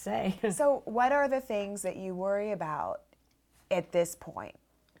therapists say. So what are the things that you worry about at this point?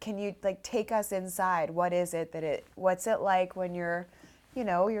 Can you take us inside? What is it what's it like when you're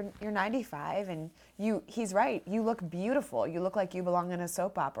 95 and he's right. You look beautiful. You look like you belong in a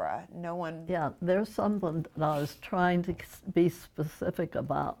soap opera. No one. Yeah, there's something that I was trying to be specific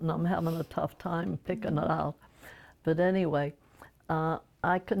about, and I'm having a tough time picking it out. But anyway,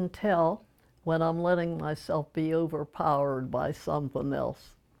 I can tell when I'm letting myself be overpowered by something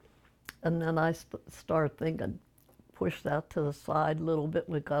else. And then I start thinking, push that to the side a little bit.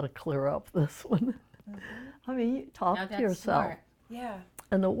 We've got to clear up this one. I mean, you talk No, to that's yourself, smart. Yeah.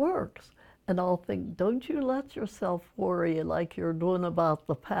 and it works. And I'll think, don't you let yourself worry like you're doing about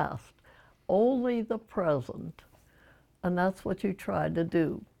the past, only the present. And that's what you try to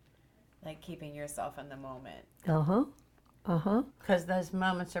do. Like keeping yourself in the moment. Uh-huh, uh-huh. Because those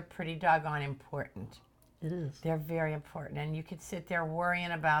moments are pretty doggone important. It is. They're very important, and you could sit there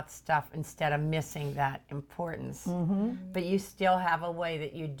worrying about stuff instead of missing that importance. But you still have a way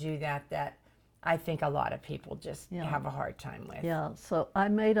that you do that I think a lot of people just Yeah. have a hard time with. Yeah, so I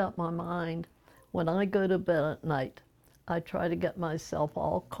made up my mind when I go to bed at night, I try to get myself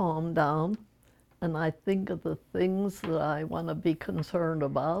all calmed down and I think of the things that I want to be concerned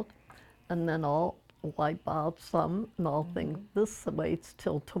about, and then I'll wipe out some and I'll think this waits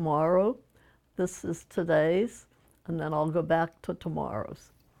till tomorrow, this is today's, and then I'll go back to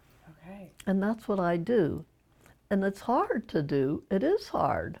tomorrow's. Okay. And that's what I do. And it's hard to do, it is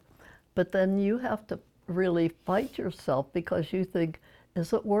hard. But then you have to really fight yourself because you think,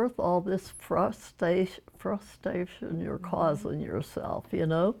 is it worth all this frustration you're causing yourself, you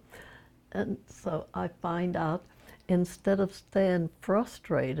know? And so I find out, instead of staying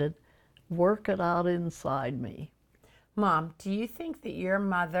frustrated, work it out inside me. Mom, do you think that your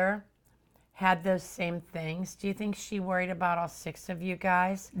mother had those same things? Do you think she worried about all 6 of you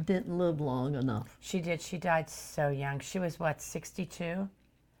guys? Didn't live long enough. She did. She died so young. She was what, 62?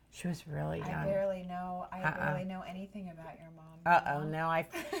 She was really young. I barely know anything about your mom. Uh-oh, no, I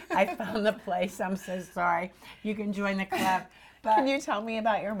found the place. I'm so sorry. You can join the club. But Can you tell me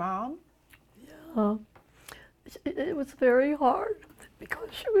about your mom? It was very hard because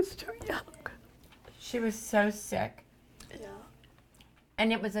she was too young. she was so sick. Yeah.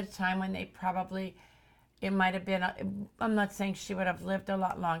 And it was at a time when they probably, it might have been, I'm not saying she would have lived a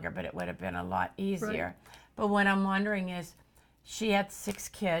lot longer, but it would have been a lot easier. But what I'm wondering is, she had 6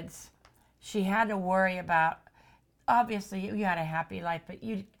 kids. She had to worry about, obviously you had a happy life, but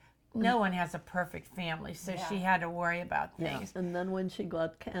no one has a perfect family, so she had to worry about things. And then when she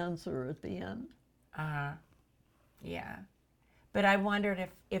got cancer at the end. Yeah. But I wondered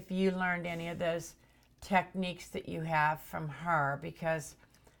if you learned any of those techniques that you have from her, because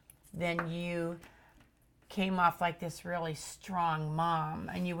then you came off like this really strong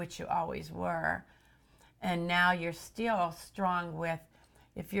mom, and which you always were. And now you're still strong with,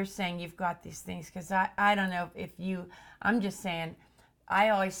 if you're saying you've got these things, because I don't know if you, I'm just saying, I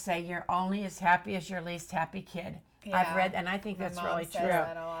always say you're only as happy as your least happy kid. I've Yeah. read, and I think My that's mom really says true.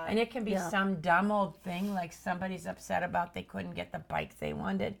 that a lot. And it can be Yeah. some dumb old thing, like somebody's upset about they couldn't get the bike they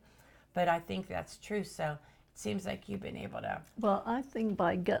wanted. But I think that's true. So it seems like you've been able to. Well, I think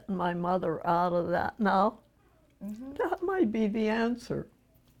by getting my mother out of that now, that might be the answer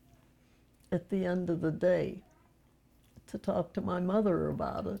at the end of the day, to talk to my mother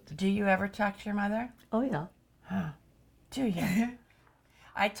about it. Do you ever talk to your mother? Oh, yeah. Do you?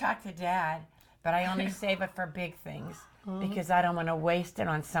 I talk to Dad, but I only save it for big things because I don't want to waste it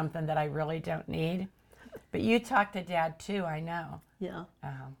on something that I really don't need. But you talk to Dad too, I know. Yeah,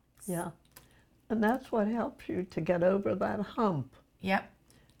 Um, yeah. And that's what helps you to get over that hump. yep.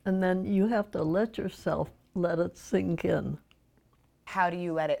 And then you have to let yourself let it sink in. How do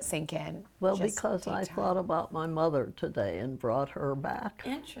you let it sink in? Well, Just because take I time. thought about my mother today and brought her back.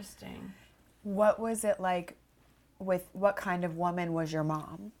 Interesting. What was it like with, what kind of woman was your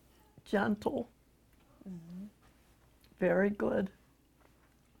mom? Gentle. Very good.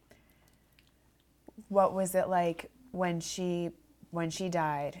 What was it like when she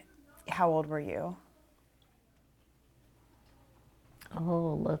died? How old were you?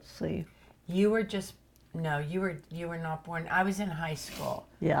 Oh, let's see. You were just no, you were not born. I was in high school.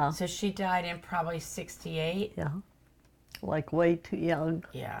 Yeah, So she died in probably 68. yeah. Like way too young.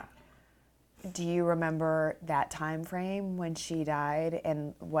 Yeah. Do you remember that time frame when she died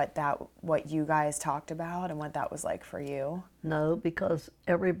and what you guys talked about and what that was like for you? No, because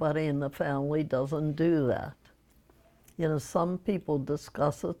everybody in the family doesn't do that. You know, some people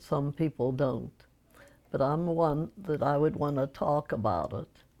discuss it, some people don't. But I'm one that I would want to talk about it.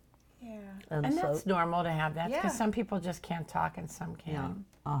 Yeah. And so, that's normal to have that because Yeah. some people just can't talk and some can.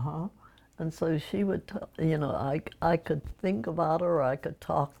 and so she would, you know, I could think about her, I could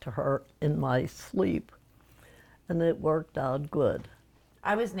talk to her in my sleep, and it worked out good.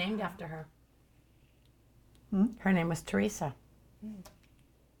 I was named after her. Her name was Teresa.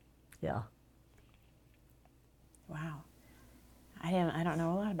 Yeah. Wow. I don't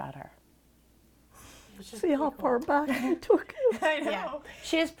know a lot about her. See how far back you took it? I know. Yeah.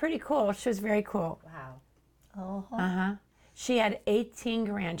 She is pretty cool. She was very cool. Wow. Uh-huh. She had 18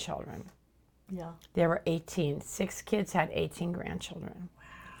 grandchildren. Yeah. There were 18. 6 kids had 18 grandchildren.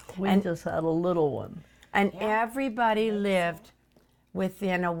 We just had a little one. And everybody lived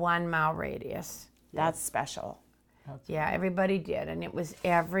within a 1-mile radius. That's special. Yeah, everybody did. And it was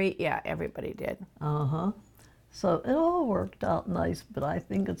everybody did. Uh-huh. So it all worked out nice, but I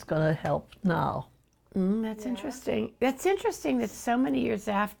think it's going to help now. That's interesting. That's interesting that so many years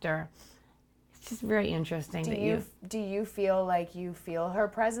after, it's just very interesting Do you feel like you feel her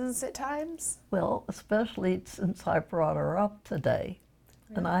presence at times? Well, especially since I brought her up today.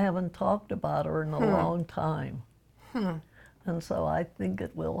 And I haven't talked about her in a long time. And so I think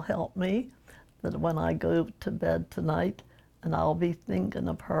it will help me that when I go to bed tonight, and I'll be thinking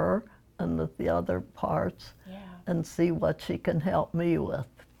of her and of the other parts and see what she can help me with.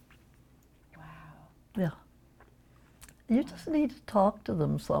 Wow. Yeah. You just need to talk to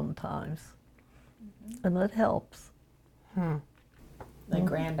them sometimes. And it helps. Like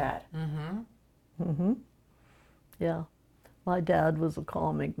granddad. Yeah. My dad was a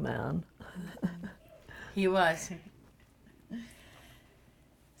calming man. He was.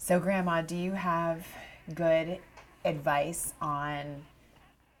 So, Grandma, do you have good advice on?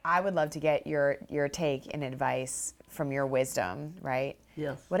 I would love to get your take and advice from your wisdom, right?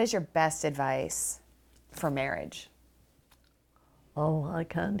 Yes. What is your best advice for marriage? Oh, I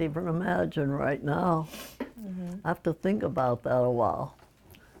can't even imagine right now. I have to think about that a while.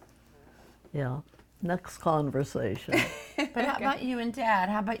 Yeah. Next conversation. But how about you and Dad?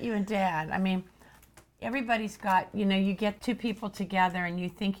 How about you and Dad? I mean, everybody's got, you get 2 people together and you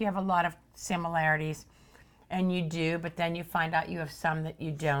think you have a lot of similarities, and you do, but then you find out you have some that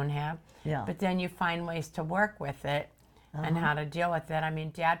you don't have. Yeah. But then you find ways to work with it and how to deal with it. I mean,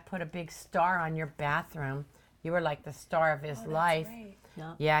 Dad put a big star on your bathroom. You were like the star of his life. Right.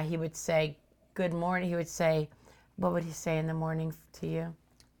 Yeah. Yeah, he would say, good morning. He would say, what would he say in the morning to you?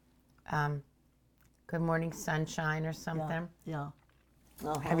 Good morning, sunshine, or something. Yeah.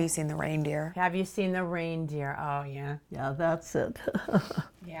 Have you seen the reindeer? Have you seen the reindeer? Oh, yeah. Yeah, that's it.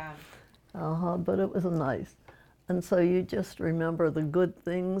 Yeah. But it was nice. And so you just remember the good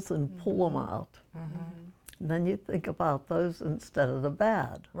things and pull them out. And then you think about those instead of the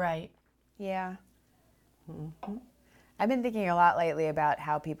bad. Right. Yeah. I've been thinking a lot lately about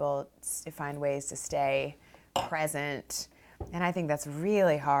how people find ways to stay present. And I think that's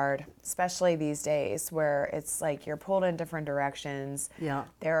really hard, especially these days where it's like you're pulled in different directions. Yeah.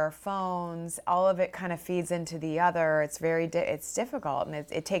 There are phones. All of it kind of feeds into the other. It's it's difficult, and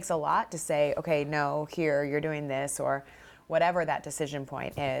it takes a lot to say, okay, no, here you're doing this, or whatever that decision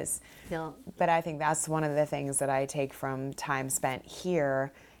point is. Yeah. But I think that's one of the things that I take from time spent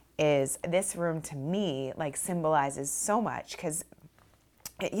here is this room to me like symbolizes so much, because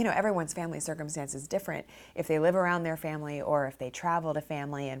everyone's family circumstance is different if they live around their family or if they travel to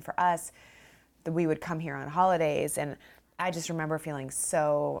family. And for us, we would come here on holidays, and I just remember feeling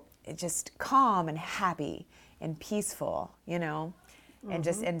so just calm and happy and peaceful, and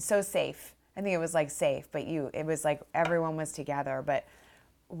just and so safe. I think it was like safe, but it was like everyone was together. But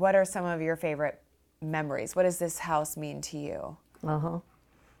what are some of your favorite memories? What does this house mean to you?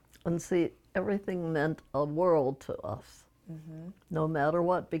 And see, everything meant a world to us. No matter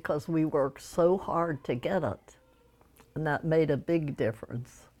what, because we worked so hard to get it. And that made a big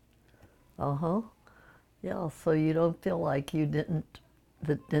difference. Yeah, so you don't feel like you didn't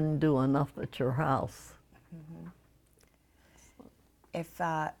do enough at your house. If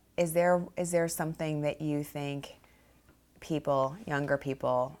is there something that you think younger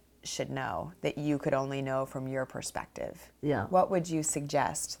people should know that you could only know from your perspective? Yeah. What would you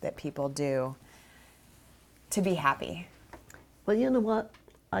suggest that people do to be happy? Well, you know what?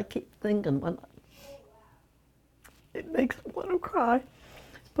 I keep thinking it makes me want to cry.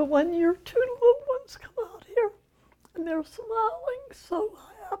 But when your 2 little ones come out here and they're smiling, so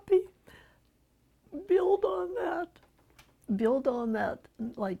happy, build on that. Build on that.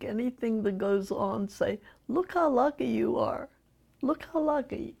 Like anything that goes on, say, look how lucky you are. Look how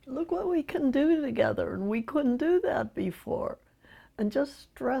lucky. Look what we can do together, and we couldn't do that before. And just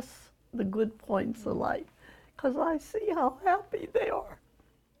stress the good points of life. Because I see how happy they are,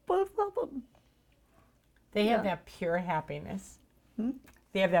 both of them. They have that pure happiness.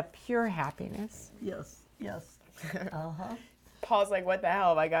 They have that pure happiness. Yes, yes. Paul's like, what the hell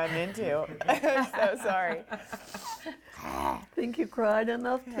have I gotten into? I'm so sorry. Think you cried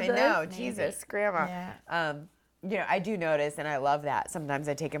enough today? I know, Jesus, Grandma. Yeah. I do notice, and I love that. Sometimes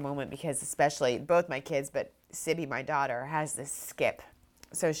I take a moment because especially both my kids, but Sibby, my daughter, has this skip.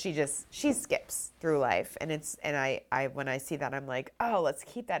 So she skips through life, and I when I see that, I'm like, oh, let's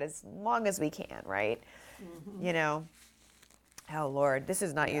keep that as long as we can, right? You know. Oh Lord, this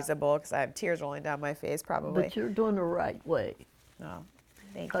is not usable because I have tears rolling down my face probably. But you're doing the right way Oh,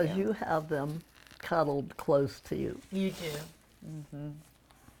 thank because you. you have them cuddled close to you. You do.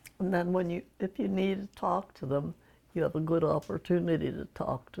 And then if you need to talk to them, you have a good opportunity to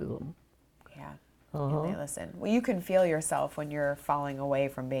talk to them. Yeah. And they listen. Well, you can feel yourself when you're falling away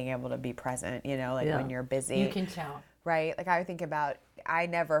from being able to be present, you know, like Yeah. when you're busy. You can tell. Right? Like I think about, I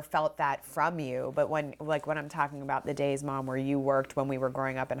never felt that from you, but when I'm talking about the days, Mom, where you worked when we were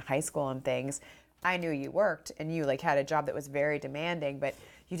growing up in high school and things, I knew you worked and you like had a job that was very demanding, but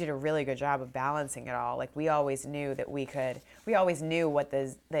you did a really good job of balancing it all. Like we always knew that we always knew what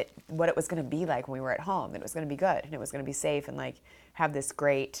it was going to be like when we were at home, that it was going to be good and it was going to be safe and like have this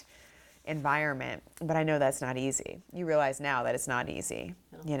great environment. But I know that's not easy. You realize now that it's not easy,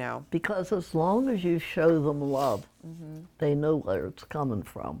 you know. Because as long as you show them love, they know where it's coming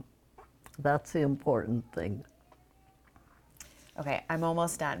from. That's the important thing. Okay, I'm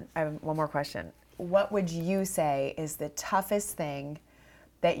almost done. I have one more question. What would you say is the toughest thing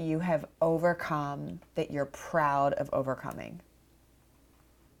that you have overcome that you're proud of overcoming?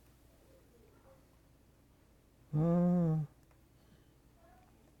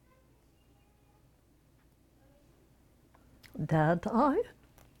 Dad died?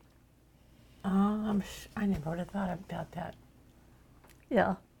 I never would have thought about that.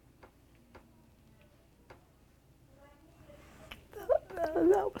 Yeah.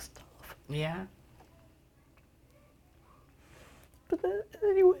 That was tough. Yeah. But then,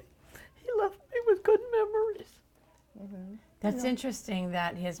 anyway, he left me with good memories. That's interesting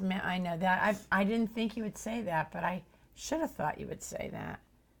that I know that. I didn't think you would say that, but I should have thought you would say that.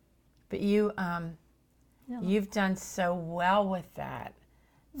 But you've done so well with that,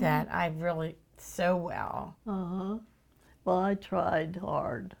 I really, so well. Well, I tried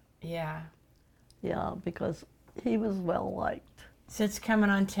hard. Yeah. Yeah, because he was well liked. So it's coming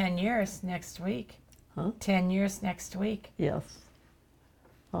on 10 years next week. Huh? 10 years next week. Yes.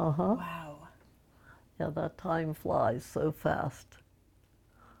 Wow. Yeah, that time flies so fast.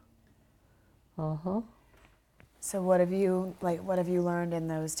 So what have you learned in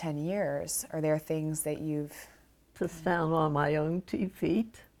those 10 years? Are there things that you've To stand on my own 2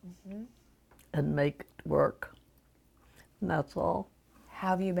 feet and make it work. And that's all. how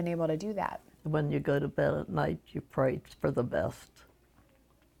have you been able to do that? When you go to bed at night, you pray for the best.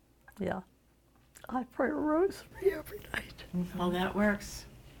 Yeah. I pray a rosary every night. Oh, that works.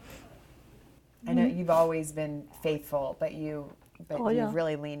 I know you've always been faithful, but you've yeah.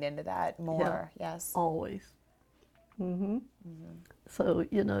 really leaned into that more. Yes. Always. So,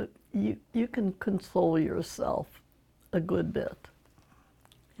 you know, you can console yourself a good bit.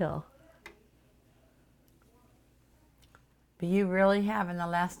 Yeah. But you really have, in the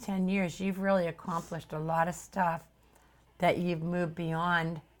last 10 years, you've really accomplished a lot of stuff that you've moved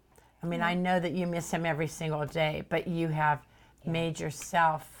beyond. I mean, I know that you miss him every single day, but you have made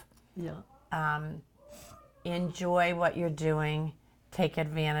yourself Yeah. enjoy what you're doing, take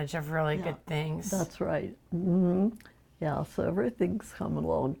advantage of really good things. That's right. Yeah, so everything's coming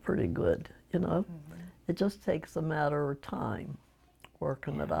along pretty good, you know. It just takes a matter of time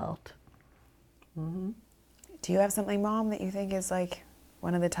working it out. Do you have something, Mom, that you think is like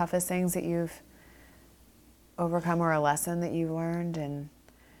one of the toughest things that you've overcome or a lesson that you've learned? And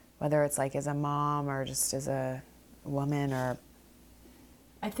whether it's like as a mom or just as a woman or...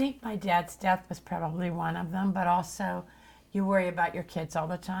 I think my dad's death was probably one of them, but also you worry about your kids all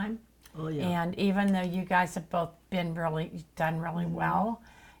the time. Oh, yeah. And even though you guys have both done really well,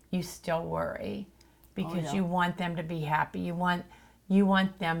 you still worry because yeah. you want them to be happy. You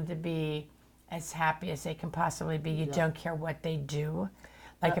want them to be as happy as they can possibly be. You don't care what they do.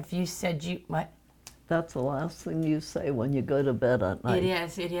 Like if you said what? That's the last thing you say when you go to bed at night.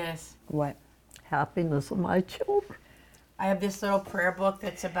 It is. What? Happiness of my children. I have this little prayer book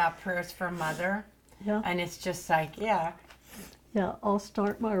that's about prayers for mother. Yeah. And it's just like, Yeah, I'll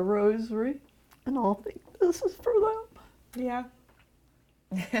start my rosary and I'll think this is for them. Yeah.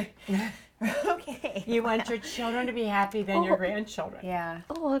 Okay. you want your children to be happy than your grandchildren. Yeah.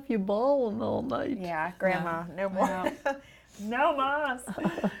 I'll have you bawling all night. Yeah. Grandma, no more. No mas.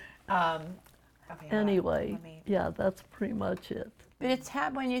 Okay, Anyway, yeah, that's pretty much it. But it's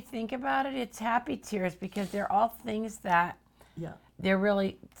when you think about it, it's happy tears because they're all things that Yeah. they're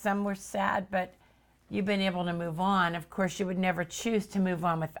really, some were sad, but you've been able to move on. Of course, you would never choose to move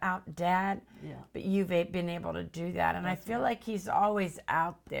on without Dad, Yeah. but you've been able to do that. And I feel like he's always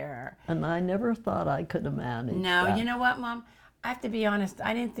out there. And I never thought I could have managed No, that. you know what, Mom? I have to be honest,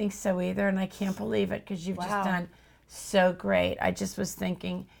 I didn't think so either, and I can't believe it because you've Wow. just done so great. I just was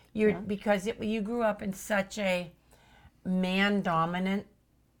thinking because you grew up in such a man-dominant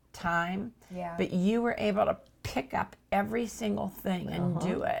time, but you were able to pick up every single thing and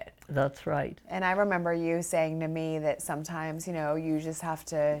do it. That's right. And I remember you saying to me that sometimes, you just have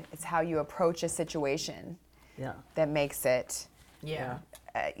to, it's how you approach a situation Yeah. that makes it, Yeah.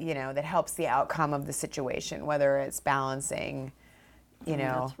 that helps the outcome of the situation, whether it's balancing,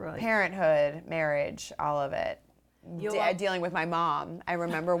 That's right. parenthood, marriage, all of it. You'll al- Dealing with my mom. I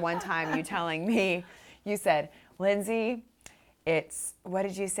remember one time you telling me, you said, Lindsay, it's, what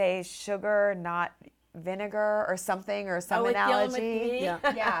did you say, sugar, not vinegar or something, or some with dealing with analogy? me? Yeah.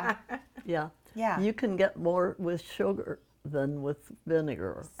 Yeah. Yeah. Yeah. You can get more with sugar than with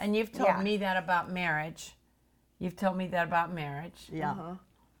vinegar. And you've told Yeah. me that about marriage. You've told me that about marriage. Yeah.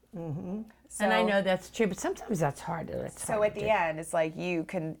 And I know that's true, but sometimes that's hard. So at the end, it's like you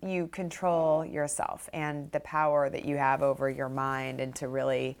control yourself and the power that you have over your mind, and to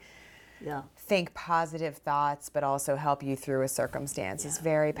really Yeah. think positive thoughts, but also help you through a circumstance is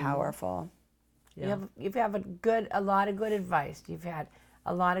very powerful. You've have a lot of good advice. You've had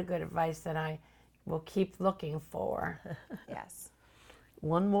a lot of good advice that I will keep looking for. Yes.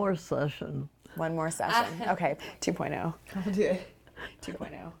 One more session. One more session. Okay, 2.0. I'll do it.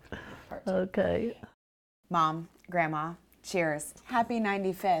 2.0. Okay. Mom, Grandma, cheers. Happy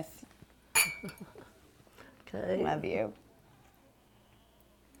 95th. Okay. Love you.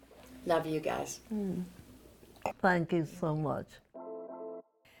 Love you guys. Thank you so much.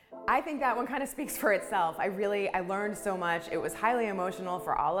 I think that one kind of speaks for itself. I learned so much. It was highly emotional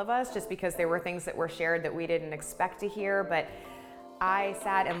for all of us just because there were things that were shared that we didn't expect to hear, but I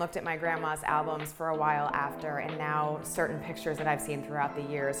sat and looked at my grandma's albums for a while after, and now certain pictures that I've seen throughout the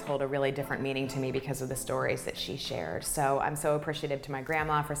years hold a really different meaning to me because of the stories that she shared. So I'm so appreciative to my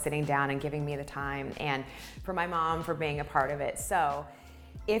grandma for sitting down and giving me the time, and for my mom for being a part of it. So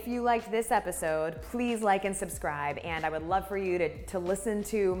if you liked this episode, please like and subscribe, and I would love for you to listen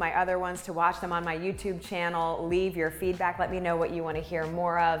to my other ones, to watch them on my YouTube channel, leave your feedback, let me know what you want to hear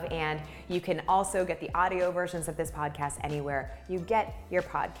more of, and you can also get the audio versions of this podcast anywhere you get your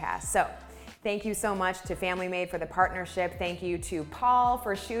podcasts. So thank you so much to Family Made for the partnership. Thank you to Paul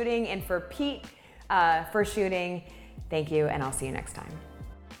for shooting and for Pete for shooting. Thank you, and I'll see you next time.